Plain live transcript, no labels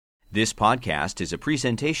This podcast is a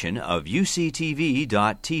presentation of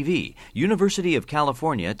UCTV.tv, University of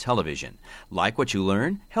California Television. Like what you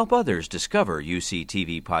learn? Help others discover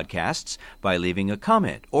UCTV podcasts by leaving a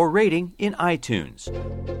comment or rating in iTunes.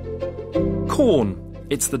 Corn.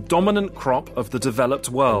 It's the dominant crop of the developed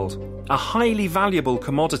world, a highly valuable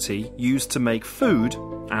commodity used to make food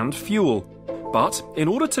and fuel. But in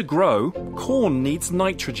order to grow, corn needs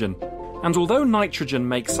nitrogen. And although nitrogen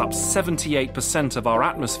makes up 78% of our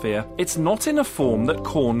atmosphere, it's not in a form that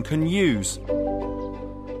corn can use.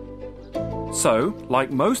 So,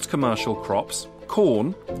 like most commercial crops,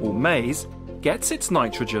 corn, or maize, gets its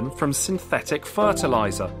nitrogen from synthetic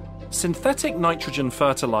fertilizer. Synthetic nitrogen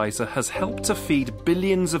fertilizer has helped to feed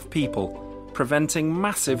billions of people, preventing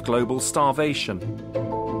massive global starvation.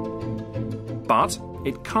 But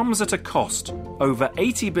it comes at a cost. Over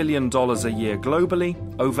 $80 billion a year globally,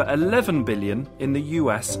 over $11 billion in the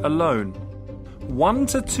US alone. 1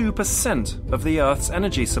 to 2% of the Earth's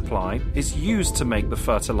energy supply is used to make the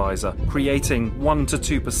fertilizer, creating 1 to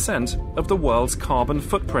 2% of the world's carbon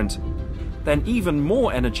footprint. Then even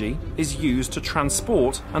more energy is used to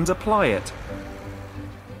transport and apply it.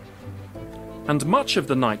 And much of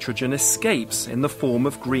the nitrogen escapes in the form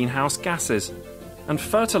of greenhouse gases. And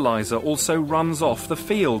fertilizer also runs off the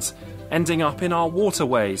fields, ending up in our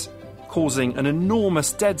waterways, causing an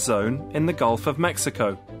enormous dead zone in the Gulf of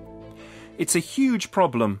Mexico. It's a huge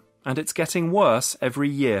problem, and it's getting worse every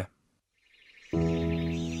year.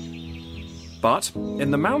 But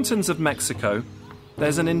in the mountains of Mexico,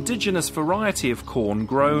 there's an indigenous variety of corn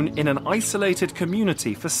grown in an isolated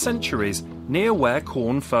community for centuries near where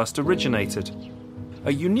corn first originated.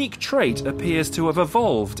 A unique trait appears to have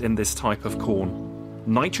evolved in this type of corn: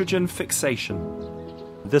 nitrogen fixation.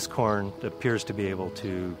 This corn appears to be able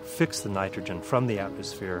to fix the nitrogen from the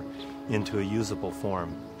atmosphere into a usable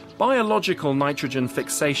form. Biological nitrogen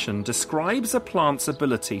fixation describes a plant's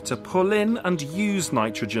ability to pull in and use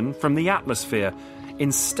nitrogen from the atmosphere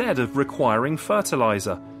instead of requiring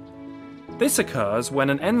fertilizer. This occurs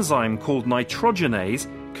when an enzyme called nitrogenase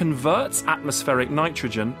converts atmospheric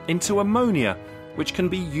nitrogen into ammonia, which can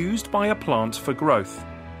be used by a plant for growth.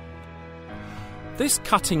 This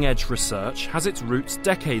cutting-edge research has its roots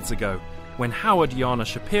decades ago, when Howard Yana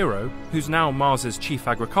Shapiro, who's now Mars's chief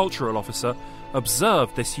agricultural officer,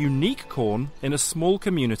 observed this unique corn in a small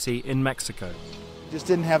community in Mexico. Just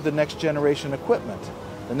didn't have the next generation equipment,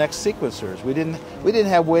 the next sequencers. We didn't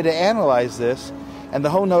have a way to analyze this, and the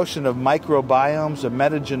whole notion of microbiomes or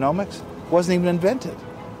metagenomics wasn't even invented.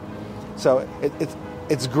 So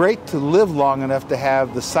it's great to live long enough to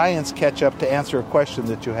have the science catch up to answer a question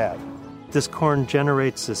that you have. This corn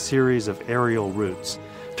generates a series of aerial roots.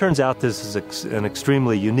 Turns out this is an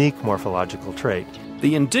extremely unique morphological trait.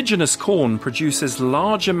 The indigenous corn produces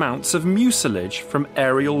large amounts of mucilage from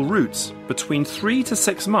aerial roots between 3 to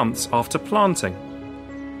 6 months after planting.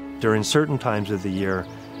 During certain times of the year,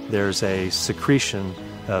 there's a secretion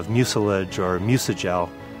of mucilage or mucigel,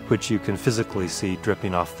 which you can physically see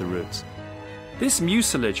dripping off the roots. This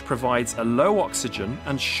mucilage provides a low oxygen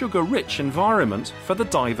and sugar-rich environment for the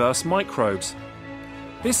diverse microbes.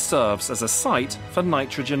 This serves as a site for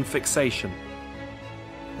nitrogen fixation.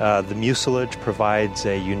 The mucilage provides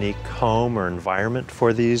a unique home or environment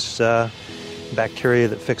for these bacteria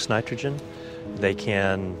that fix nitrogen. They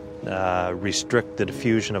can restrict the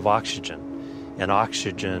diffusion of oxygen, and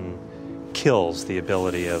oxygen kills the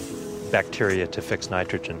ability of bacteria to fix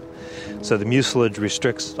nitrogen. So the mucilage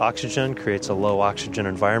restricts oxygen, creates a low oxygen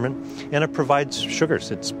environment, and it provides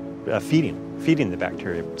sugars. It's feeding the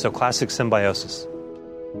bacteria. So classic symbiosis.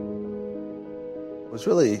 It was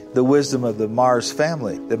really the wisdom of the Mars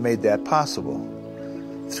family that made that possible.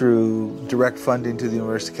 Through direct funding to the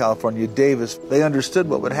University of California, Davis, they understood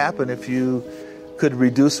what would happen if you could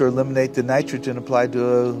reduce or eliminate the nitrogen applied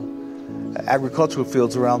to agricultural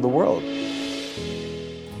fields around the world.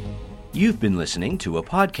 You've been listening to a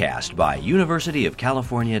podcast by University of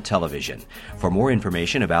California Television. For more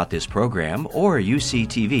information about this program or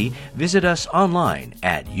UCTV, visit us online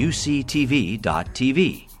at uctv.tv.